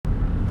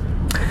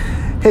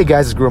Hey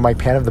guys, it's Guru Mike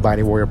Pan of the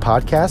Binding Warrior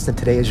Podcast, and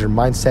today is your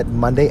Mindset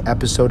Monday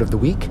episode of the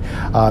week.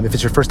 If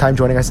it's your first time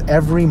joining us,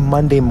 every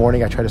Monday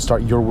morning I try to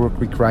start your work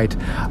week right,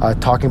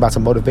 talking about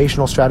some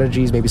motivational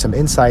strategies, maybe some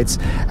insights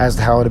as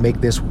to how to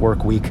make this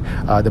work week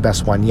the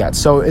best one yet.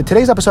 So in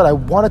today's episode, I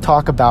want to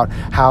talk about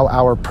how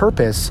our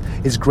purpose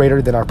is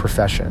greater than our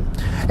profession.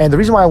 And the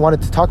reason why I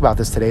wanted to talk about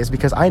this today is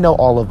because I know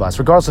all of us,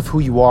 regardless of who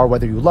you are,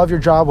 whether you love your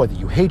job, whether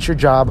you hate your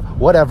job,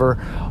 whatever,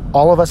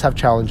 all of us have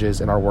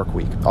challenges in our work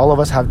week. All of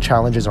us have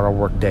challenges in our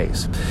work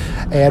days.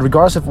 And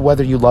regardless of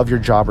whether you love your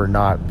job or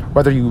not,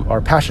 whether you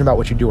are passionate about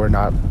what you do or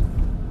not,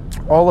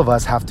 all of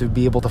us have to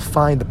be able to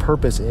find the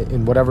purpose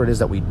in whatever it is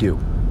that we do.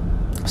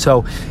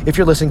 So if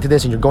you're listening to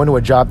this and you're going to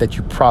a job that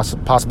you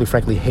possibly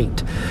frankly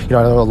hate, I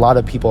know a lot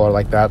of people are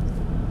like that.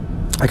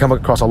 I come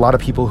across a lot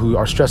of people who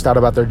are stressed out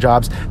about their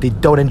jobs. They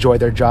don't enjoy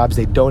their jobs.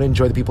 They don't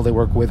enjoy the people they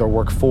work with or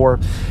work for.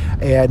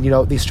 And,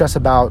 they stress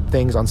about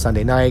things on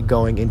Sunday night,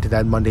 going into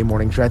that Monday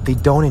morning dread. They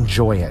don't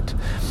enjoy it.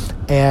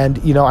 And,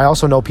 I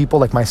also know people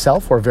like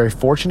myself who are very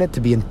fortunate to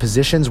be in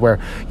positions where,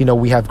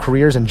 we have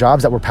careers and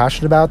jobs that we're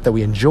passionate about, that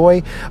we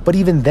enjoy. But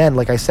even then,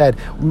 like I said,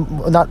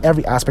 not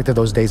every aspect of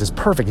those days is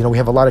perfect. We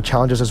have a lot of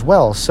challenges as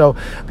well. So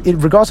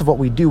regardless of what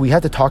we do, we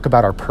have to talk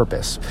about our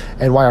purpose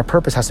and why our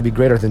purpose has to be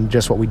greater than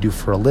just what we do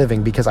for a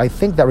living. Because I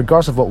think that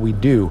regardless of what we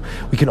do,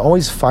 we can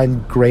always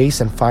find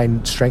grace and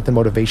find strength and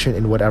motivation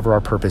in whatever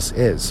our purpose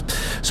is.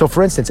 So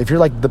for instance, if you're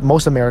like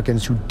most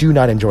Americans who do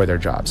not enjoy their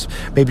jobs,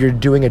 maybe you're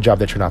doing a job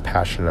that you're not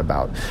passionate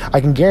about, I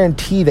can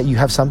guarantee that you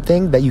have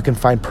something that you can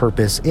find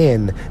purpose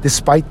in,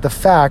 despite the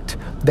fact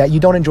that you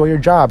don't enjoy your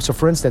job. So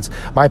for instance,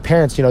 my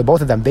parents,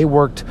 both of them, they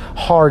worked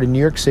hard in New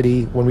York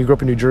City. When we grew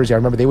up in New Jersey, I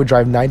remember they would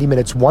drive 90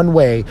 minutes one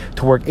way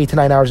to work 8 to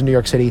 9 hours in New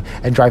York City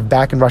and drive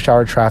back in rush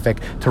hour traffic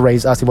to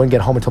raise us. They wouldn't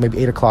get home until maybe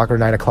 8 o'clock or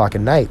 9 o'clock at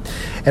night.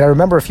 And I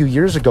remember a few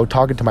years ago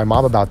talking to my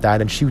mom about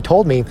that, and she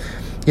told me,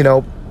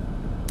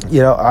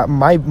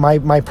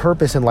 my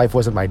purpose in life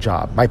wasn't my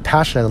job. My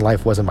passion in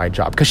life wasn't my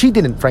job, because she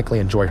didn't frankly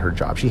enjoy her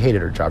job. She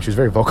hated her job. She was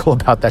very vocal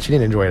about that. She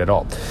didn't enjoy it at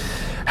all.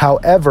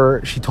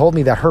 However, she told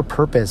me that her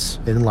purpose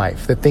in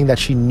life, the thing that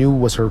she knew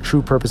was her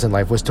true purpose in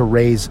life, was to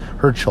raise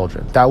her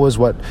children. That was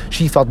what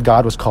she felt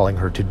God was calling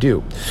her to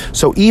do.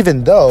 So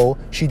even though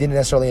she didn't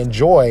necessarily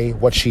enjoy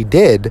what she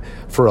did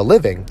for a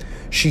living,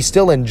 she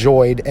still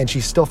enjoyed and she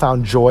still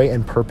found joy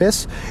and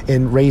purpose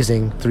in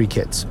raising 3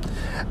 kids.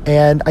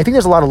 And I think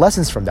there's a lot of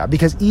lessons from that,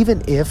 because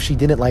even if she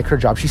didn't like her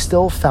job, she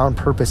still found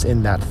purpose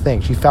in that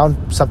thing. She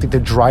found something to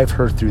drive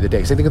her through the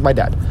day. Same thing with my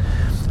dad.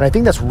 And I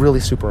think that's really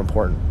super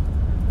important.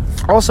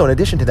 Also, in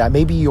addition to that,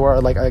 maybe you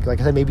are, like I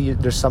said, maybe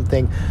there's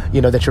something,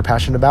 that you're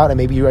passionate about, and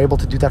maybe you're able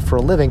to do that for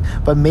a living,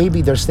 but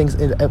maybe there's things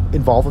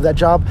involved with that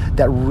job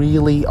that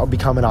really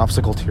become an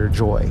obstacle to your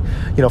joy.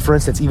 For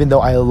instance, even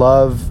though I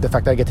love the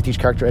fact that I get to teach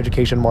character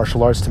education,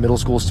 martial arts to middle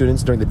school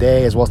students during the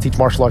day, as well as teach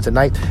martial arts at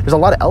night, there's a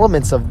lot of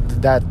elements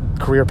of that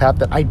career path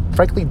that I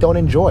frankly don't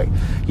enjoy.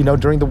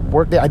 During the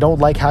workday, I don't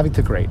like having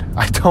to grade.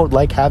 I don't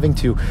like having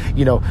to,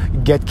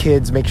 get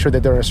kids, make sure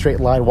that they're in a straight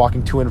line,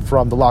 walking to and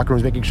from the locker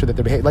rooms, making sure that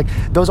they're behaving. Like,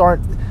 those aren't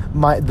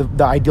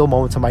the ideal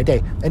moments of my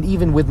day. And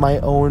even with my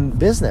own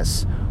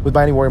business, with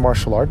Binding Warrior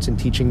Martial Arts and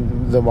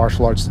teaching the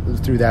martial arts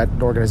through that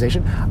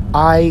organization,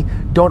 I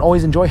don't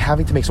always enjoy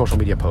having to make social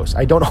media posts.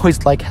 I don't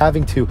always like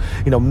having to,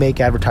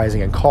 make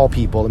advertising and call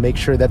people and make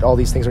sure that all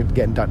these things are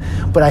getting done.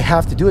 But I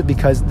have to do it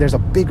because there's a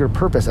bigger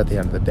purpose at the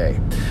end of the day.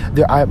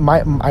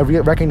 I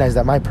recognize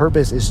that my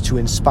purpose is to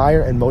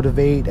inspire and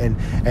motivate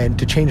and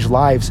to change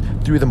lives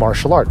through the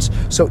martial arts.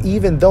 So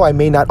even though I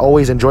may not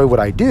always enjoy what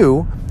I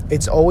do,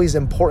 it's always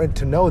important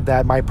to know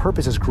that my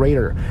purpose is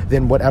greater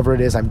than whatever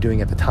it is I'm doing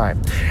at the time.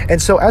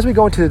 And so as we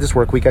go into this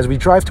work week, as we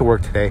drive to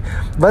work today,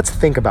 let's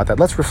think about that.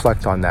 Let's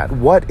reflect on that.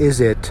 What is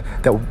it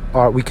that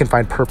we can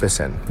find purpose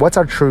in? What's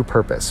our true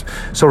purpose?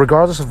 So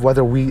regardless of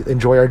whether we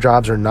enjoy our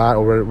jobs or not,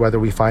 or whether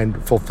we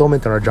find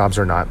fulfillment in our jobs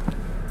or not,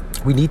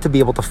 we need to be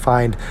able to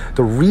find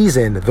the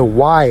reason, the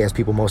why, as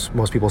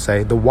most people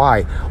say, the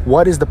why.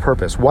 What is the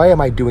purpose? Why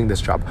am I doing this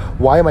job?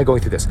 Why am I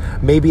going through this?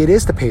 Maybe it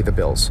is to pay the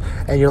bills.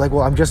 And you're like,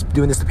 well, I'm just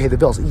doing this to pay the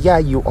bills. Yeah,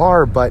 you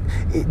are, but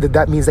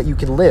that means that you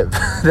can live.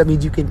 That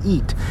means you can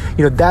eat.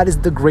 That is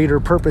the greater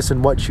purpose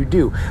in what you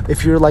do.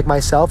 If you're like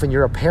myself and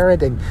you're a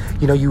parent and,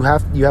 you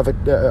have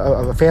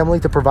a family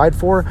to provide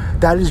for,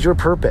 that is your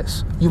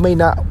purpose. You may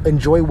not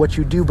enjoy what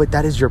you do, but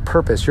that is your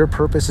purpose. Your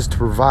purpose is to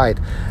provide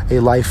a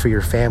life for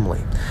your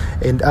family.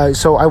 And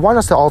so I want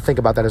us to all think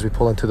about that as we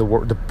pull into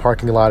the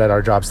parking lot at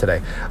our jobs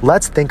today.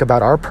 Let's think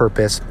about our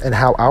purpose and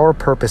how our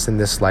purpose in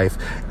this life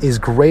is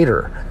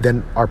greater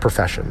than our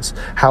professions.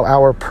 How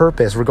our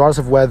purpose, regardless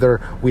of whether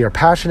we are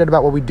passionate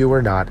about what we do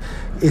or not,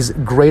 is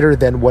greater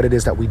than what it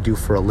is that we do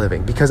for a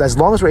living. Because as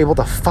long as we're able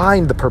to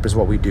find the purpose of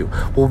what we do,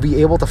 we'll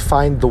be able to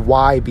find the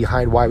why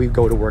behind why we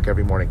go to work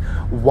every morning,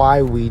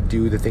 why we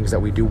do the things that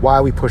we do,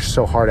 why we push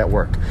so hard at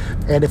work.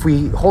 And if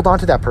we hold on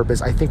to that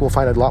purpose, I think we'll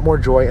find a lot more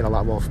joy and a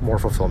lot more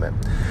fulfillment.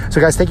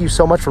 So guys, thank you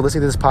so much for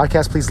listening to this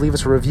podcast. Please leave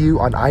us a review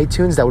on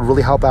iTunes. That would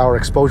really help our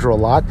exposure a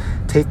lot.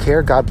 Take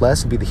care, God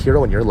bless, and be the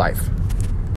hero in your life.